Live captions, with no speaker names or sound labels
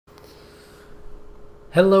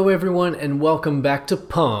Hello everyone and welcome back to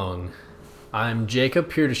Pung. I'm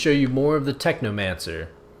Jacob, here to show you more of the Technomancer.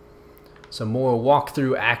 Some more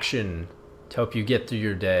walkthrough action to help you get through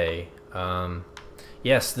your day.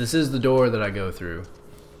 Yes, this is the door that I go through.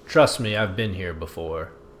 Trust me, I've been here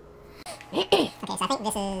before. Okay, so I think this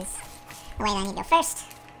is the way that I need to go first.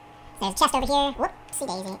 There's a chest over here. Whoopsie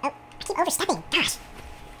daisy. Oh, I keep overstepping. Gosh.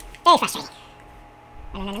 Very frustrating.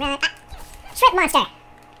 Run. Ah! Shrimp monster!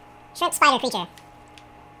 Shrimp spider creature.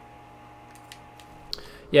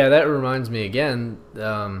 Yeah, that reminds me again.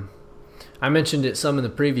 I mentioned it some in the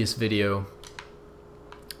previous video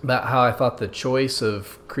about how I thought the choice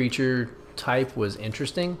of creature type was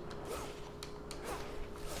interesting.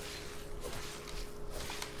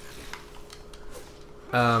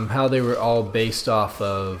 How they were all based off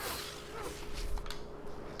of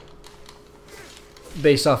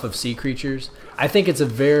sea creatures. I think it's a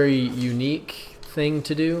very unique thing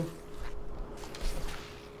to do.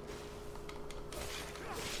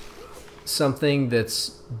 Something that's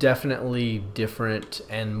definitely different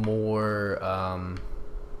and more I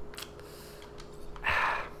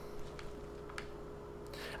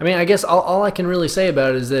mean, I guess all I can really say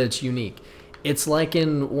about it is that it's unique. It's like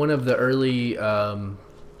in one of the early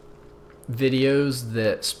videos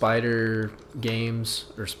that Spiders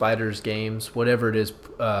Games, whatever it is,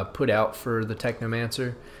 put out for the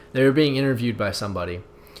Technomancer. They were being interviewed by somebody,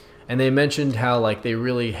 and they mentioned how like they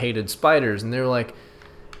really hated spiders, and they were like,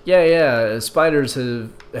 yeah, spiders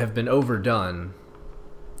have been overdone.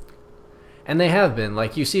 And they have been.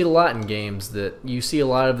 Like, you see it a lot in games, that you see a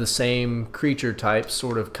lot of the same creature types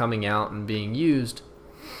sort of coming out and being used.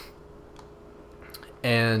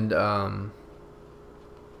 And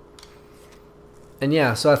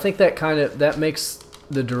yeah, so I think that makes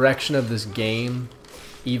the direction of this game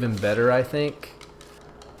even better, I think.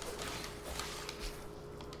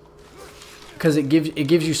 Because it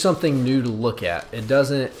gives you something new to look at.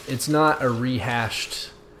 It's not a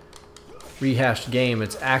rehashed game.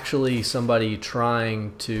 It's actually somebody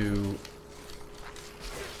trying to...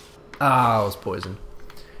 I was poisoned.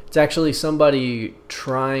 It's actually somebody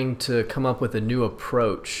trying to come up with a new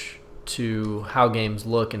approach to how games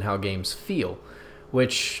look and how games feel,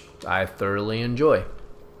 which I thoroughly enjoy.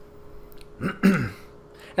 And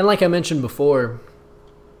like I mentioned before,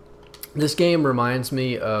 this game reminds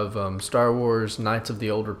me of Star Wars Knights of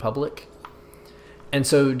the Old Republic. And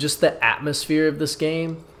so just the atmosphere of this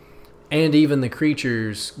game and even the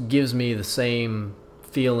creatures gives me the same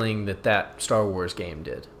feeling that Star Wars game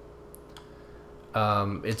did.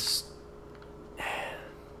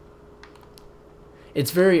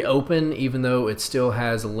 It's very open, even though it still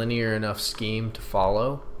has a linear enough scheme to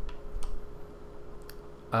follow.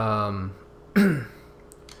 And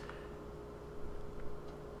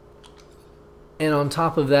on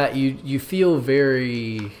top of that, you feel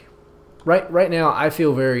very... Right now, I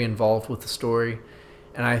feel very involved with the story.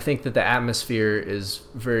 And I think that the atmosphere is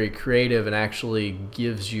very creative and actually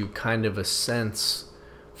gives you kind of a sense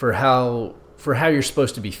for how you're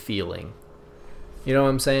supposed to be feeling. You know what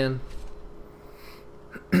I'm saying?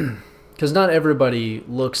 Because not everybody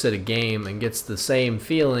looks at a game and gets the same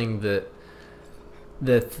feeling that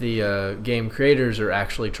the game creators are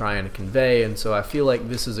actually trying to convey. And so I feel like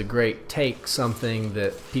this is a great take, something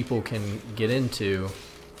that people can get into.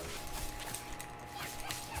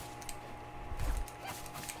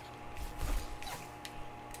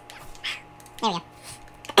 There we go.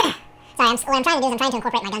 Sorry, what I'm trying to do is I'm trying to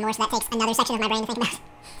incorporate my gun more, so that takes another section of my brain to think about.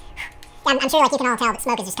 Yeah, I'm sure like you can all tell that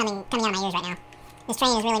smoke is just coming out of my ears right now. This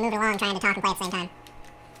train is really moving along trying to talk and play at the same time.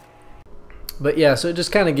 But yeah, so it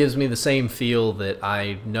just kind of gives me the same feel that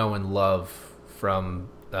I know and love from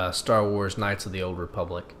Star Wars Knights of the Old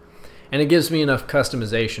Republic. And it gives me enough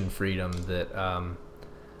customization freedom that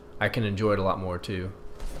I can enjoy it a lot more too.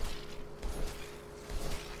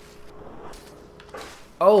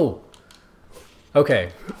 Oh!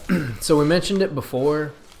 Okay, so we mentioned it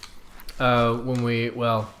before when we,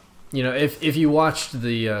 well, you know, if you watched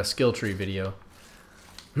the skill tree video,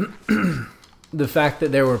 the fact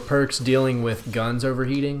that there were perks dealing with guns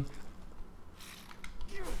overheating.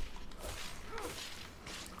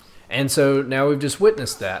 And so now we've just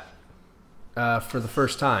witnessed that for the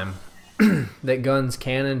first time, that guns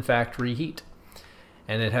can in fact reheat.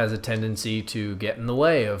 And it has a tendency to get in the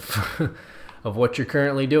way of, of what you're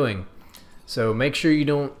currently doing. So make sure you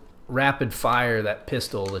don't rapid fire that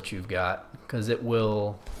pistol that you've got, because it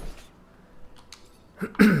will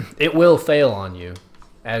fail on you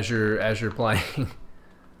as you're playing.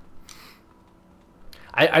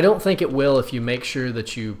 I don't think it will if you make sure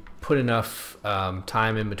that you put enough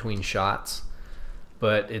time in between shots,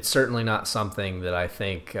 but it's certainly not something that I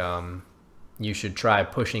think you should try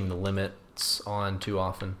pushing the limits on too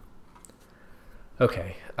often.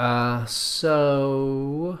 Okay,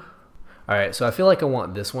 so... Alright, so I feel like I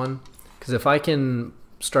want this one, because if I can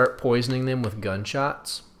start poisoning them with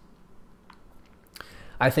gunshots,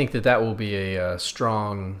 I think that that will be a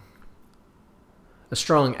strong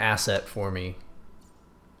asset for me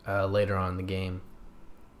later on in the game.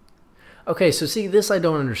 Okay, so see, this I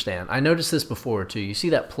don't understand. I noticed this before too. You see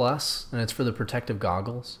that plus, and it's for the protective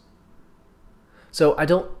goggles. So I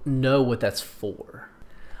don't know what that's for.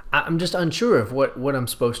 I'm just unsure of what I'm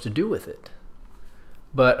supposed to do with it.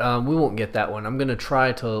 But we won't get that one. I'm going to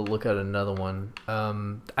try to look at another one.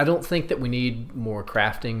 I don't think that we need more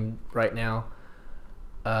crafting right now.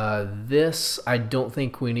 This, I don't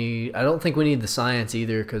think we need the science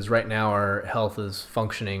either, because right now our health is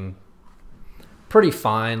functioning pretty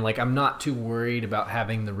fine. Like, I'm not too worried about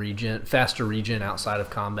having the faster regen outside of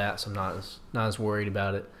combat, so I'm not as worried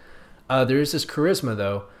about it. There is this charisma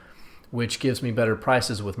though, which gives me better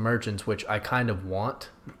prices with merchants, which I kind of want.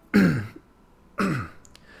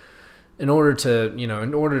 in order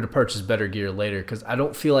to purchase better gear later, because I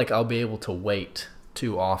don't feel like I'll be able to wait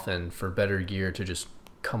too often for better gear to just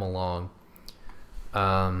come along.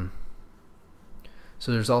 So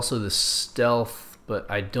there's also the stealth, but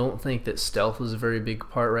I don't think that stealth is a very big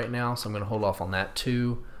part right now, so I'm going to hold off on that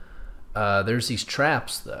too. There's these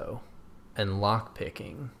traps though, and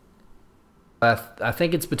lockpicking. I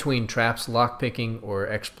think it's between traps, lockpicking, or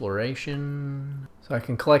exploration. So I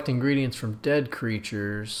can collect ingredients from dead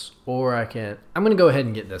creatures, or I'm going to go ahead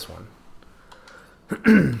and get this one.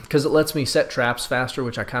 Because it lets me set traps faster,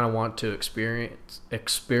 which I kind of want to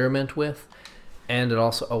experiment with. And it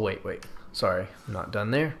also, oh wait, sorry, I'm not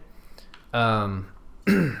done there. And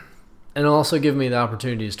it'll also give me the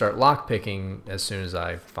opportunity to start lockpicking as soon as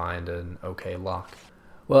I find an okay lock.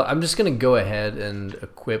 Well, I'm just going to go ahead and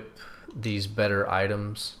equip these better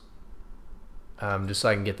items, just so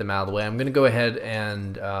I can get them out of the way. I'm going to go ahead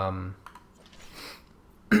and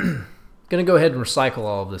recycle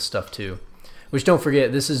all of this stuff too. Which, don't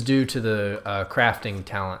forget, this is due to the crafting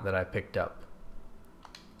talent that I picked up.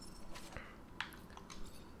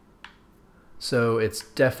 So it's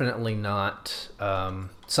definitely not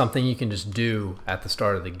something you can just do at the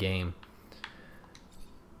start of the game.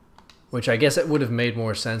 Which I guess it would have made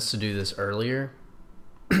more sense to do this earlier.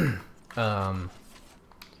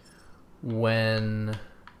 When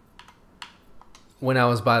I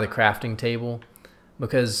was by the crafting table,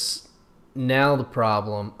 because now the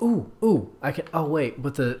problem, I can, oh wait,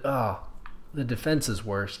 but the defense is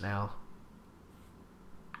worse now.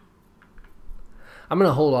 I'm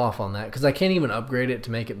gonna hold off on that because I can't even upgrade it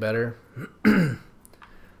to make it better.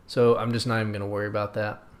 So I'm just not even gonna worry about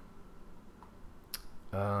that.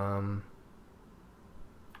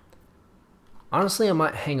 Honestly, I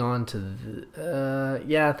might hang on to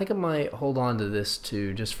yeah, I think I might hold on to this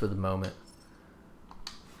too, just for the moment.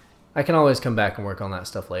 I can always come back and work on that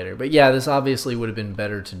stuff later. But yeah, this obviously would have been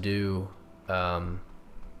better to do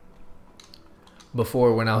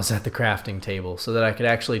before, when I was at the crafting table, so that I could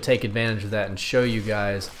actually take advantage of that and show you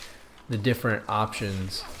guys the different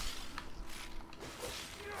options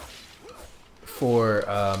for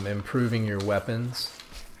improving your weapons.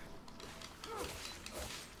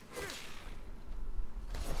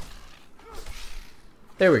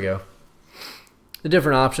 There we go. The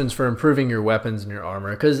different options for improving your weapons and your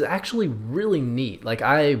armor, because it's actually really neat. Like,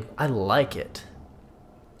 I like it,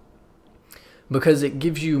 because it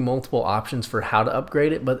gives you multiple options for how to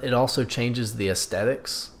upgrade it, but it also changes the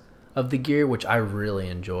aesthetics of the gear, which I really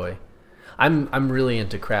enjoy. I'm really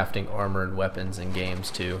into crafting armor and weapons in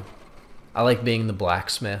games too. I like being the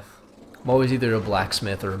blacksmith. I'm always either a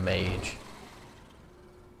blacksmith or a mage.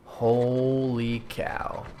 Holy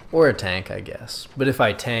cow. Or a tank, I guess. But if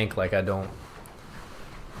I tank, like, I don't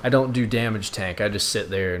do damage tank. I just sit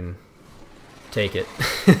there and take it.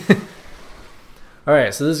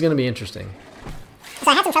 Alright, so this is going to be interesting.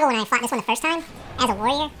 So I had some trouble when I fought this one the first time, as a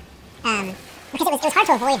warrior. Because it was hard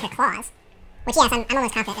to avoid her claws. Which, yes, I'm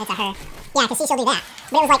almost confident that it's a her. Yeah, because she'll do that.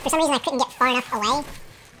 But it was like, for some reason, I couldn't get far enough away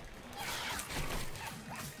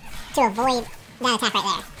to avoid that attack right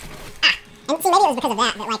there. Ah! And see, maybe it was because of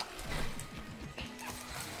that, like...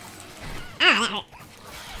 Ah, that hurt.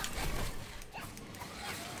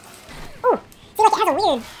 Ooh! See, like, it has a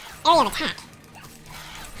weird area of attack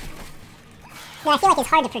that I feel like is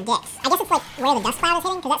hard to predict. I guess it's like where the dust cloud is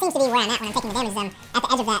hitting, because that seems to be where I'm at when I'm taking the damage zone, at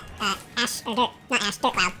the edge of that ash, or dirt, not ash,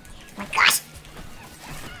 dirt cloud. Oh my gosh!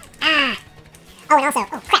 Ah! Oh, and also,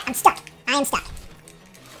 oh crap, I'm stuck. I am stuck.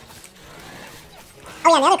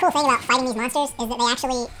 Oh yeah, the other cool thing about fighting these monsters is that they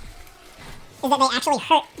actually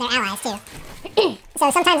hurt their allies too. So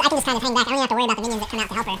sometimes I can just kind of hang back. I don't even have to worry about the minions that come out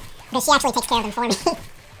to help her, because she actually takes care of them for me.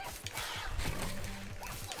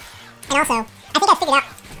 And also, I think I figured out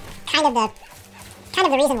kind of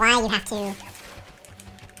the reason why you have to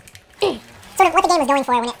sort of what the game was going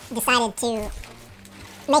for when it decided to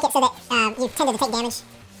make it so that you tended to take damage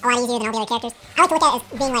a lot easier than all the other characters. I like to look at it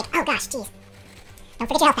as being like, oh gosh, jeez, don't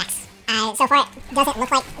forget your health packs. So far, it doesn't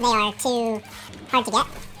look like they are too hard to get.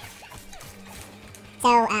 So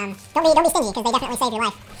don't be stingy, because they definitely save your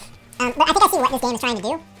life. But I think I see what this game is trying to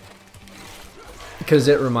do. Because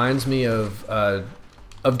it reminds me of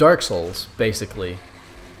Dark Souls, basically.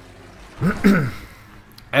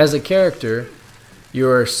 As a character, you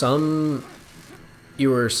are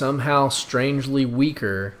somehow strangely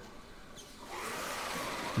weaker.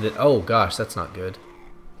 Oh gosh, that's not good.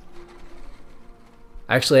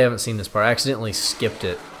 Actually, I haven't seen this part. I accidentally skipped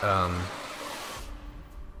it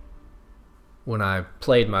when I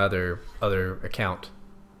played my other account.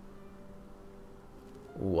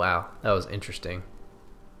 Wow, that was interesting.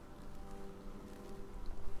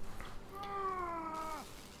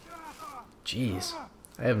 Jeez,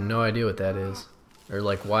 I have no idea what that is, or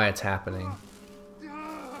like why it's happening.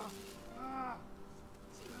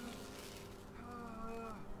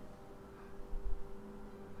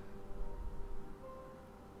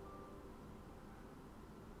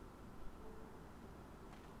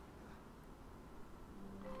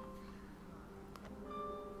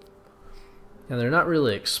 And they're not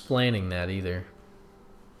really explaining that either.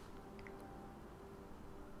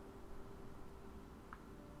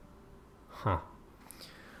 Huh.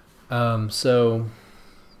 So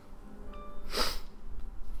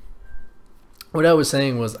what I was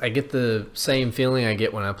saying was I get the same feeling I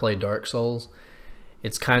get when I play Dark Souls.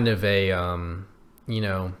 It's kind of a, you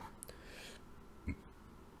know,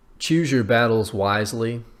 choose your battles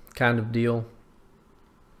wisely kind of deal,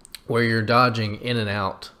 where you're dodging in and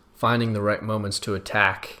out, finding the right moments to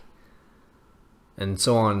attack, and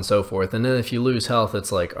so on and so forth. And then if you lose health,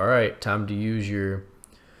 it's like, all right, time to use your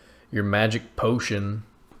magic potion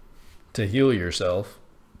to heal yourself.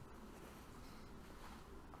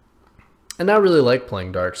 And I really like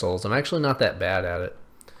playing Dark Souls. I'm actually not that bad at it.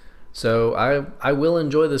 So I will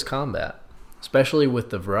enjoy this combat, especially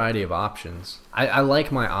with the variety of options. I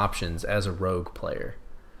like my options as a rogue player.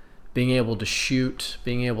 Being able to shoot,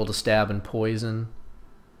 being able to stab and poison.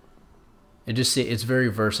 It's very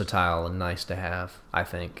versatile and nice to have, I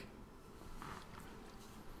think.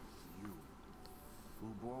 You, who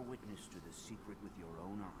bore witness to the secret with your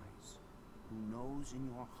own eyes, who knows in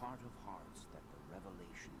your heart of hearts that the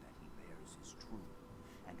revelation that he bears is true,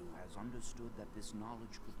 and who has understood that this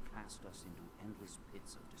knowledge could cast us into endless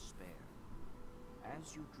pits of despair.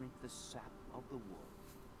 As you drink the sap of the wolf,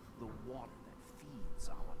 the water that feeds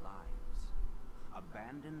our lives,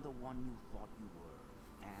 abandon the one you thought you were,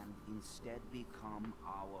 and instead become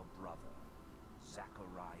our brother,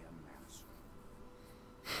 Technomancer.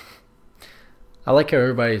 I like how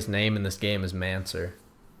everybody's name in this game is Mancer.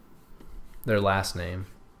 Their last name.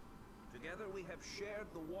 Together we have shared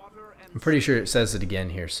the water and I'm pretty sure it says it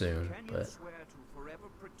again here soon. Can you But swear to forever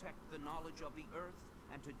protect the knowledge of the earth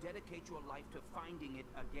and to dedicate your life to finding it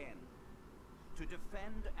again? To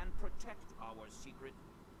defend and protect our secret,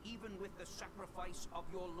 even with the sacrifice of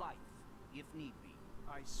your life, if need be.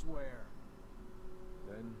 I swear.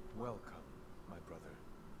 Then welcome, my brother.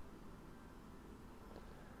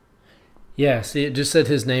 yeah, see, it just said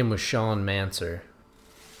his name was Sean Mancer.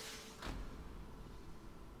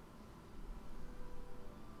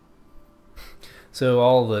 So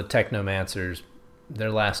all the Technomancers, their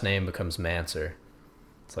last name becomes Mancer.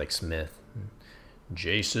 It's like Smith.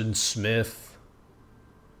 Jason Smith.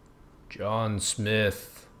 John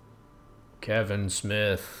Smith. Kevin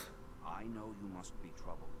Smith. I know you must be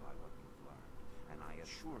troubled by what you've learned, and I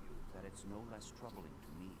assure you that it's no less troubling to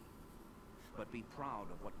me. But be proud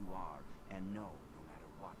of what you are, and know, no matter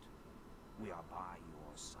what, we are by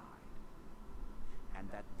your side. And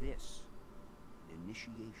that this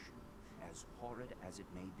initiation, as horrid as it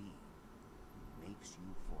may be, makes you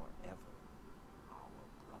forever our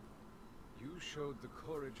brother. You showed the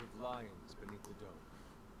courage of lions beneath the dome,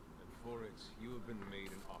 and for it, you have been made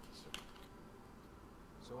an officer.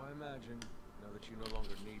 So I imagine, now that you no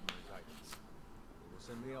longer need my guidance, you will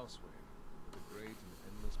send me elsewhere, with the great and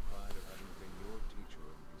endless pride of having been your teacher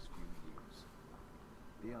over these few years.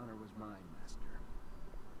 The honor was mine, Master.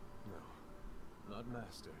 No, not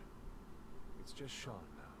Master. It's just Sean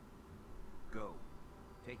now. Go.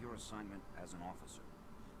 Take your assignment as an officer.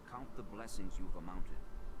 Count the blessings you've amounted,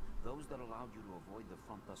 those that allowed you to avoid the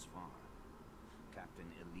front thus far. Captain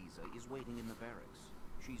Eliza is waiting in the barracks.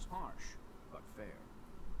 She's harsh, but fair.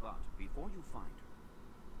 But before you find her,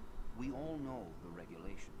 we all know the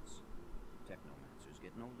regulations. Technomancers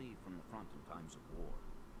get no leave from the front in times of war.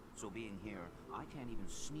 So being here, I can't even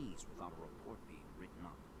sneeze without a report being written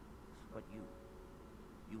up. But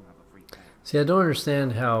you have a free pass. See, I don't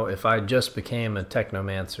understand how if I just became a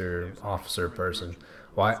Technomancer officer person,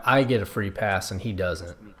 why I get a free pass and he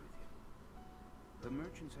doesn't. Meet with you. The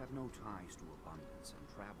merchants have no ties to abundance and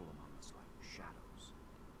travel among us like shadows.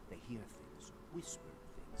 They hear things, whisper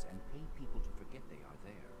things, and pay people to forget they are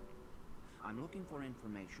there. I'm looking for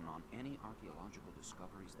information on any archaeological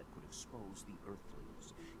discoveries that could expose the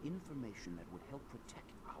Earthlings. Information that would help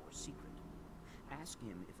protect our secret. Ask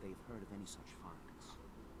him if they've heard of any such finds.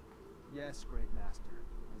 Yes, great master,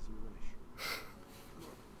 as you wish.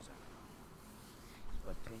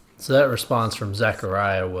 But take care. So that response from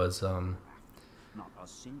Zechariah was Not a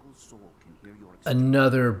single soul can hear your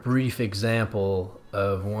another brief example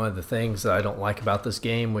of one of the things that I don't like about this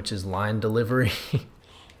game, which is line delivery.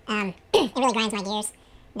 It really grinds my gears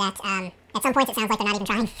that at some points it sounds like they're not even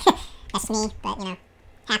trying. That's just me, but you know,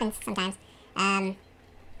 happens sometimes.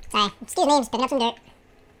 Sorry, excuse me, just picking up some dirt.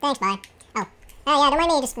 Thanks, bye. Oh yeah, don't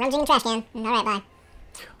mind me, just rummaging in the trash can. Alright, bye.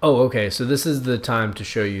 Oh, okay, so this is the time to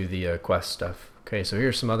show you the quest stuff. Okay, so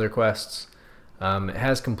here's some other quests. It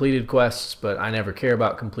has completed quests, but I never care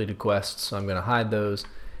about completed quests, so I'm going to hide those.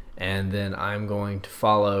 And then I'm going to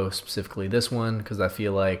follow specifically this one, because I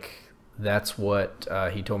feel like that's what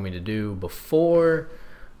he told me to do before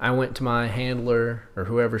I went to my handler, or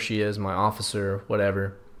whoever she is, my officer,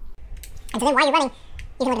 whatever. And so then while you're running,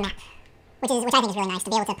 you can look at the map. Which I think is really nice, to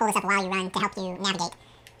be able to pull this up while you run to help you navigate.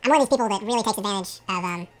 I'm one of these people that really takes advantage of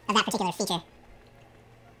that particular feature.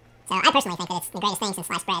 So I personally think that it's the greatest thing since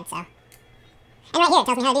sliced bread, so. And right here it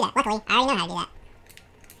tells me how to do that. Luckily, I already know how to do that.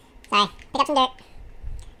 Sorry, pick up some dirt.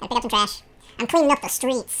 Gotta pick up some trash. I'm cleaning up the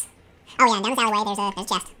streets. Oh yeah, and down this alleyway there's a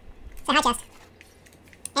chest. It's a high chest.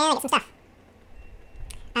 And I get some stuff.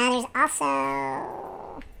 There's also...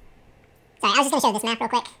 Sorry, I was just gonna show this map real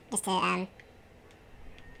quick, just to,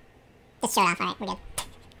 just show it off. Alright, we're good.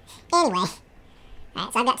 Anyway.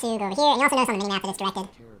 Alright, so I've got to go over here, and you also notice on the mini-map that it's directed.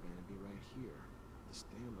 Caravan would be right here. This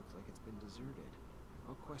dam looks like it's been deserted.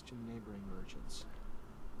 I'll question neighboring merchants.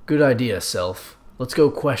 Good idea, Self. Let's go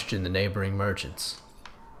question the neighboring merchants.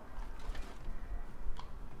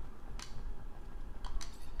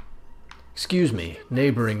 Excuse me,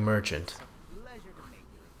 neighboring merchant. Pleasure to meet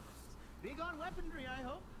you. Big on weaponry, I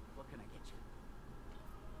hope. What can I get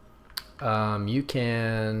you? You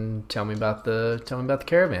can tell me about the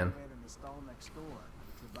caravan.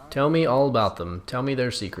 Tell me all about them. Tell me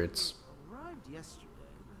their secrets. Arrived yesterday,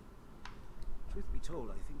 but truth be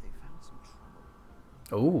told, I think they found some trouble.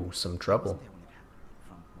 Oh, some trouble. Wasn't there when it happened?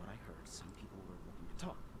 From what I heard, some people were looking to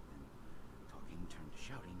talk. Then talking turned to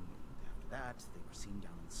shouting, and after that, they were seen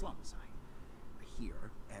down in the slums. I hear,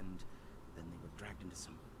 and then they were dragged into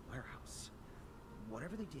some warehouse.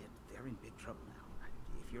 Whatever they did, they're in big trouble now.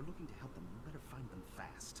 If you're looking to help them, you better find them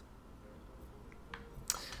fast.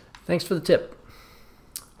 Thanks for the tip.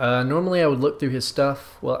 Normally I would look through his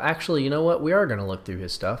stuff. Well, actually, you know what? We are going to look through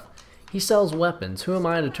his stuff. He sells weapons. Who am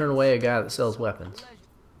I to turn away a guy that sells weapons?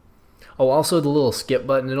 Oh, also the little skip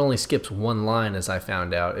button. It only skips one line, as I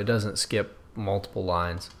found out. It doesn't skip multiple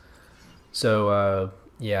lines. So,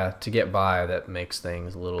 yeah, to get by, that makes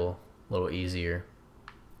things a little easier.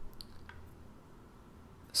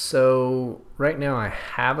 So, right now I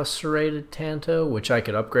have a serrated Tanto, which I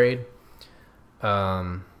could upgrade.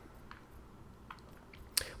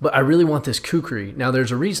 But I really want this kukri. Now, there's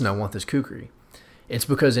a reason I want this kukri. It's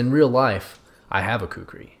because in real life, I have a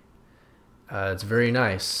kukri. It's very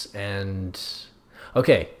nice. And,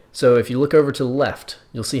 okay, so if you look over to the left,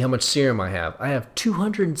 you'll see how much serum I have. I have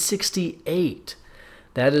 268.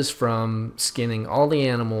 That is from skinning all the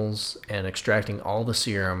animals and extracting all the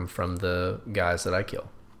serum from the guys that I kill.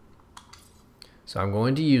 So I'm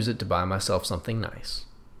going to use it to buy myself something nice.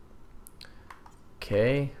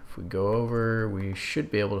 Okay, if we go over, we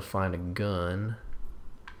should be able to find a gun.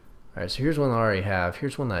 Alright, so here's one I already have.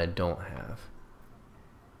 Here's one that I don't have.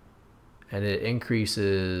 And it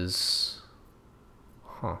increases...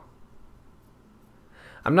 Huh.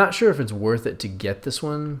 I'm not sure if it's worth it to get this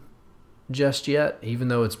one just yet, even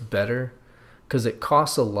though it's better, because it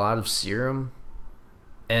costs a lot of serum,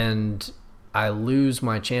 and I lose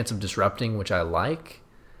my chance of disrupting, which I like,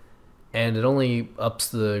 and it only ups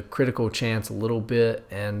the critical chance a little bit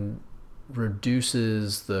and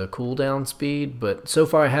reduces the cooldown speed, but so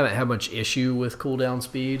far I haven't had much issue with cooldown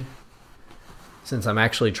speed, since I'm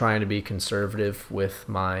actually trying to be conservative with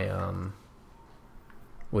my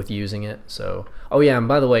with using it. So, oh yeah, and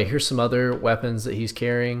by the way, here's some other weapons that he's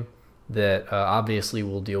carrying that obviously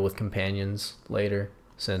will deal with companions later,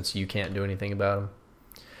 since you can't do anything about him.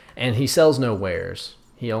 And he sells no wares.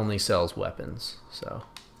 He only sells weapons. So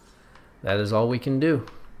that is all we can do.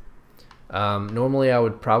 Normally I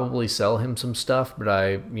would probably sell him some stuff, but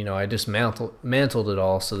I dismantled it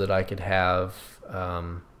all so that I could have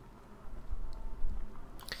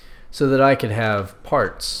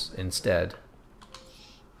parts instead.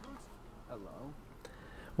 Hello.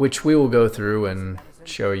 Which we will go through and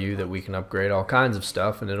show you that we can upgrade all kinds of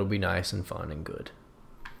stuff, and it'll be nice and fun and good.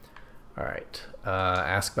 Alright,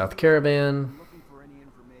 ask about the caravan. I'm looking for any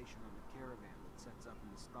information on the caravan that sets up in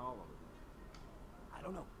the stall over there. I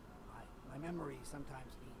don't know. My memory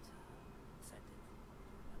sometimes needs incentive.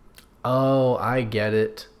 Oh, I get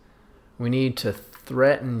it. We need to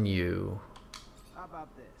threaten you. How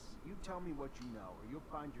about this? You tell me what you know, or you'll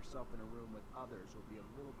find yourself in a room with others who'll be a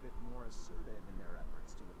little bit more assertive in their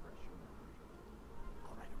efforts to impress your memory.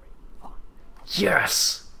 All right, fine.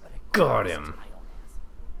 Yes! Got him. My own ass.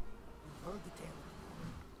 You've heard the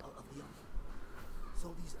tale of the owner. So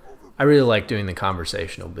these I really like doing the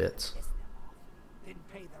conversational bits.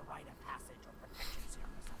 didn't pay the right of passage or protection service.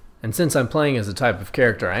 And since I'm playing as the type of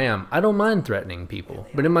character I am, I don't mind threatening people.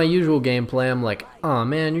 But in my usual gameplay, I'm like, aw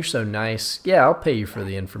man, you're so nice. Yeah, I'll pay you for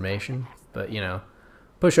the information. But, you know,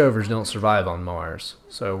 pushovers don't survive on Mars.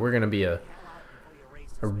 So we're going to be a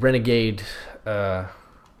renegade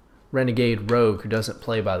rogue who doesn't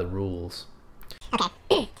play by the rules. Okay.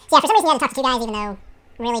 So yeah, for some reason you had to talk to two guys, even though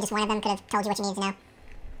really just one of them could have told you what you needed to know.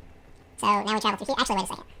 So now we travel through here. Actually, wait a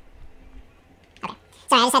second. Okay.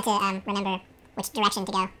 Sorry, I just had to remember which direction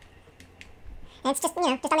to go. And it's just, just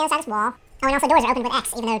on the other side of this wall. Oh, and also doors are opened with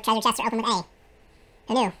X, even though treasure chests are opened with A.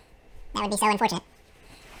 Who knew? That would be so unfortunate.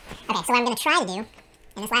 Okay, so what I'm going to try to do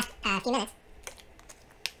in this last few minutes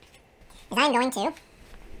is I'm going to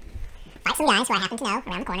fight some guys who I happen to know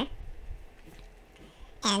around the corner.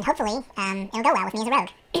 And hopefully, it'll go well with me as a rogue.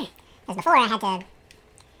 Because before I had to...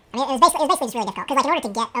 I mean, it was basically just really difficult. Because, like, in order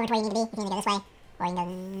to get over to where you need to be, you can either go this way, or you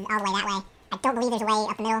can go all the way that way. I don't believe there's a way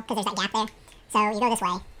up the middle, because there's that gap there. So you go this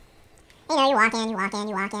way. You know, you walk in. Then you come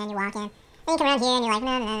around here, and you're like,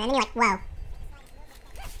 no, and then you're like, whoa.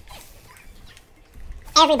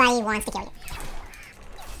 Everybody wants to kill you.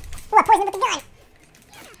 Ooh, I poisoned with the gun!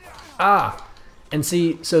 Ah! And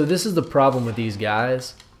see, so this is the problem with these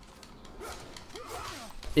guys.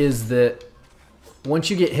 Is that once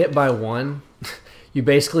you get hit by one, you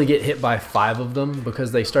basically get hit by 5 of them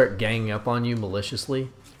because they start ganging up on you maliciously.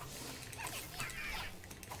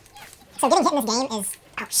 So getting hit in this game is...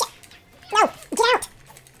 Oh, shit. No! Get out!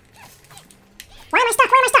 Why am I stuck?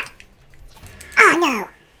 Oh, no!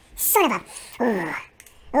 Son of a... Ooh.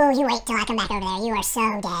 Ooh, you wait till I come back over there. You are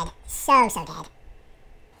so dead. So dead.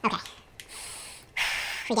 Okay.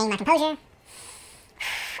 Regain my composure.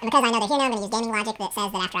 And because I know they're here now, I'm going to use gaming logic that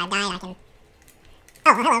says that after I've died, I can...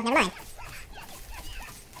 Oh, well, hello, never mind.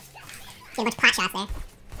 Get a bunch of pot shots there.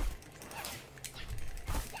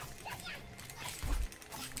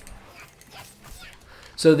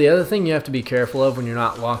 So the other thing you have to be careful of when you're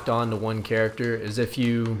not locked on to one character is if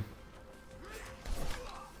you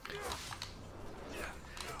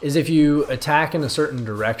attack in a certain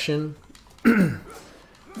direction,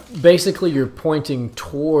 basically you're pointing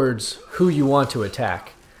towards who you want to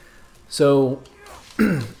attack. So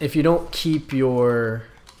if you don't keep your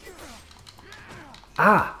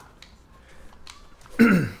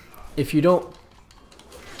if you don't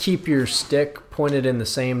keep your stick pointed in the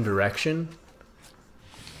same direction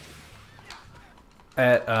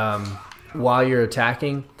at while you're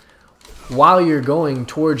attacking, while you're going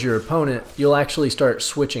towards your opponent, you'll actually start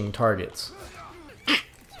switching targets. I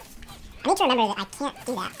need to remember that I can't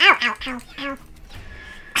do that. Ow.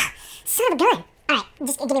 Son of a gun. Alright,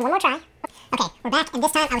 just give me one more try. Okay, we're back, and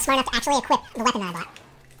this time I was smart enough to actually equip the weapon that I bought.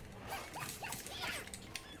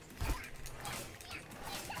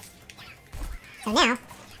 So now,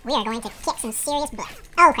 we are going to kick some serious butt.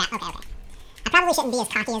 Oh crap, okay. I probably shouldn't be as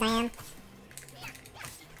cocky as I am.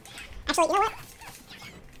 Actually, you know what?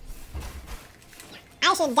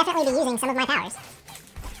 I should definitely be using some of my powers.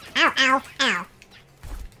 Ow.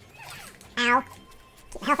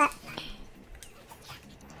 Keep the health up.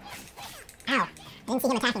 Ow. I didn't see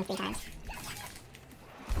him attacking 3 times.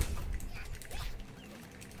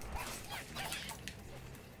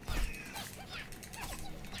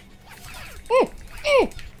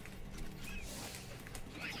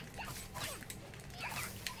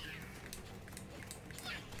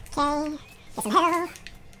 Okay, get some health.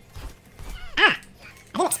 I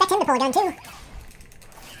didn't expect him to pull a gun too.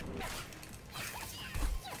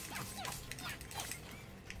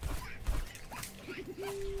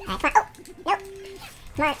 Alright, come on. Oh, nope.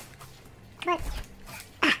 Come on.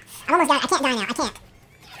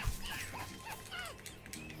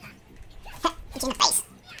 Hit you in the face.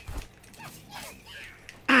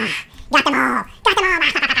 Ah, got them all. Got them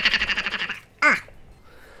all. Ah.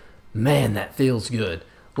 Man, that feels good.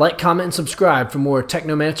 Like, comment, and subscribe for more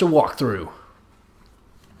Technomancer walkthrough.